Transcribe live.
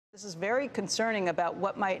This is very concerning about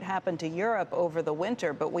what might happen to Europe over the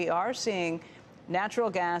winter, but we are seeing natural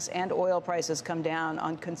gas and oil prices come down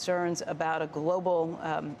on concerns about a global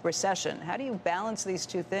recession. How do you balance these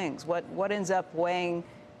two things? What ends up weighing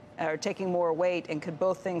or taking more weight, and could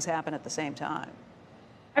both things happen at the same time?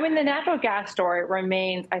 I mean, the natural gas story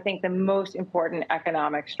remains, I think, the most important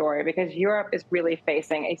economic story because Europe is really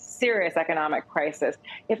facing a serious economic crisis.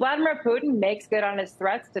 If Vladimir Putin makes good on his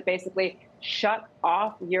threats to basically shut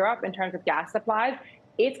off Europe in terms of gas supplies,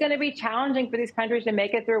 it's going to be challenging for these countries to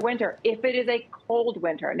make it through winter if it is a cold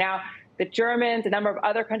winter. Now, the Germans, a number of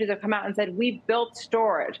other countries have come out and said, we built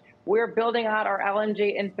storage. We're building out our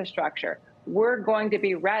LNG infrastructure. We're going to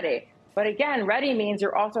be ready. But again, ready means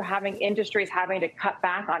you're also having industries having to cut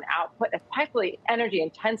back on output, especially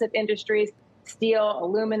energy-intensive industries, steel,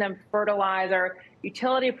 aluminum, fertilizer.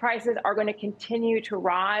 Utility prices are going to continue to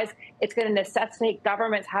rise. It's going to necessitate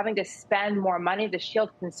governments having to spend more money to shield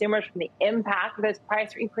consumers from the impact of those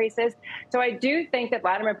price increases. So I do think that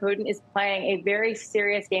Vladimir Putin is playing a very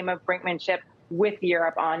serious game of brinkmanship with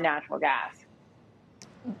Europe on natural gas.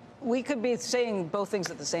 We could be saying both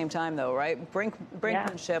things at the same time, though, right?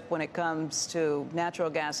 Brinkmanship when it comes to natural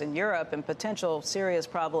gas in Europe and potential serious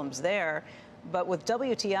problems there. But with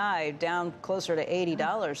WTI down closer to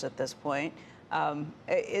 $80 at this point,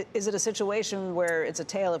 is it a situation where it's a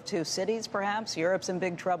tale of two cities, perhaps? Europe's in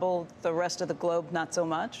big trouble, the rest of the globe not so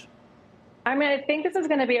much? I mean, I think this is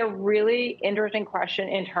going to be a really interesting question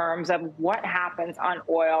in terms of what happens on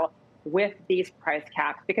oil with these price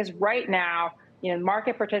caps, because right now,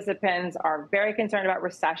 market participants are very concerned about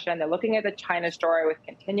recession. They're looking at the China story with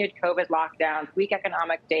continued COVID lockdowns, weak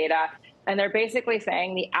economic data, and they're basically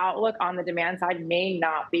saying the outlook on the demand side may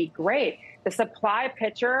not be great. The supply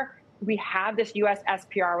picture, we have this U.S.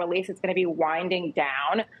 SPR release. It's going to be winding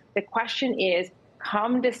down. The question is,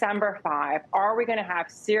 come December 5, are we going to have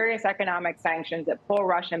serious economic sanctions that pull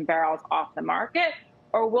Russian barrels off the market?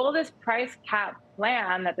 Or will this price cap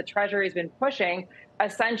plan that the Treasury has been pushing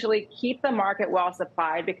essentially keep the market well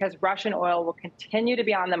supplied because Russian oil will continue to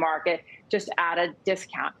be on the market just at a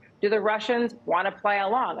discount? Do the Russians want to play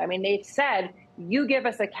along? I mean, they've said, you give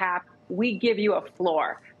us a cap, we give you a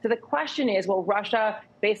floor. So the question is, will Russia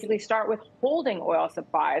basically start withholding oil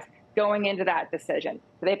supplies going into that decision?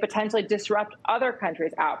 Do they potentially disrupt other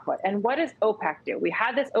countries' output? And what does OPEC do? We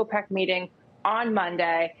had this OPEC meeting on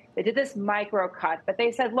Monday. They did this micro cut, but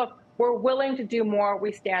they said, look, we're willing to do more.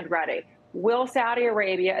 We stand ready. Will Saudi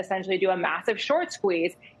Arabia essentially do a massive short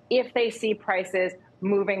squeeze if they see prices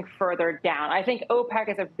moving further down? I think OPEC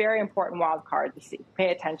is a very important wild card to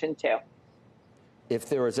pay attention to. If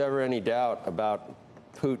there was ever any doubt about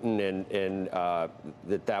Putin and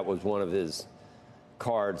that was one of his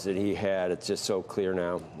cards that he had, it's just so clear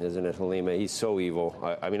now, isn't it, Helima? He's so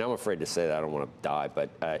evil. I mean, I'm afraid to say that. I don't want to die, but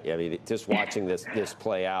I mean, just watching this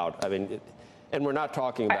play out. I mean, and we're not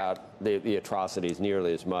talking about the atrocities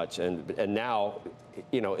nearly as much. And now,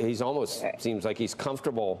 he's almost seems like he's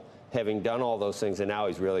comfortable having done all those things, and now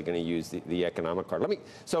he's really going to use the economic card.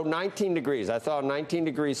 So 19 degrees. I thought 19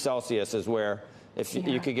 degrees Celsius is where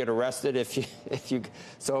you could get arrested if you.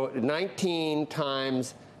 So 19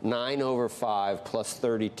 times 9 over 5 plus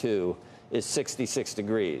 32 is 66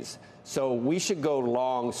 degrees. So we should go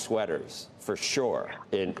long sweaters for sure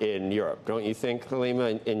in Europe. Don't you think,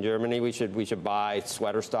 Helima, in Germany we should buy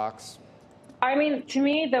sweater stocks? I mean, to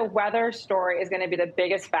me, the weather story is going to be the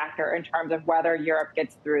biggest factor in terms of whether Europe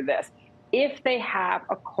gets through this. If they have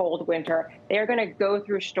a cold winter, they are going to go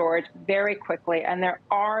through storage very quickly, and there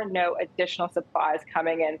are no additional supplies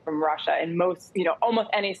coming in from Russia in almost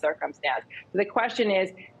any circumstance. So the question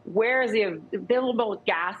is, where is the available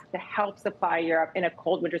gas to help supply Europe in a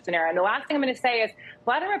cold winter scenario? And the last thing I'm going to say is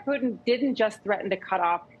Vladimir Putin didn't just threaten to cut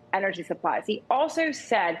off energy supplies. He also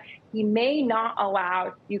said he may not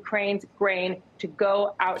allow Ukraine's grain to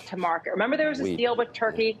go out to market. Remember, there was this deal with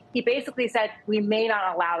Turkey. He basically said we may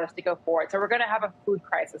not allow this to go forward. So we're going to have a food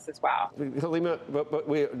crisis as well. Helima, but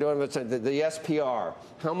we don't understand the SPR.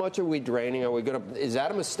 How much are we draining? Is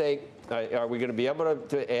that a mistake? Are we going to be able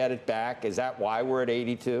to add it back? Is that why we're at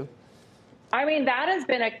 82? I mean, that has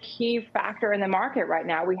been a key factor in the market right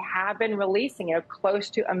now. We have been releasing close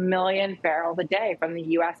to 1 million barrels a day from the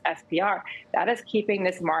U.S. SPR. That is keeping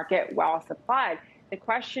this market well supplied. The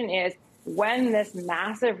question is, when this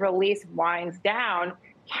massive release winds down,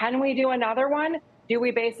 can we do another one? Do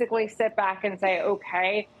we basically sit back and say,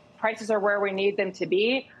 okay, prices are where we need them to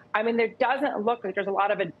be? I mean, there doesn't look like there's a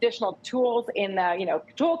lot of additional tools in the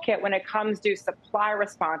toolkit when it comes to supply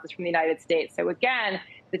responses from the United States. So again,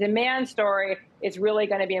 the demand story is really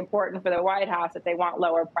going to be important for the White House if they want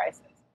lower prices.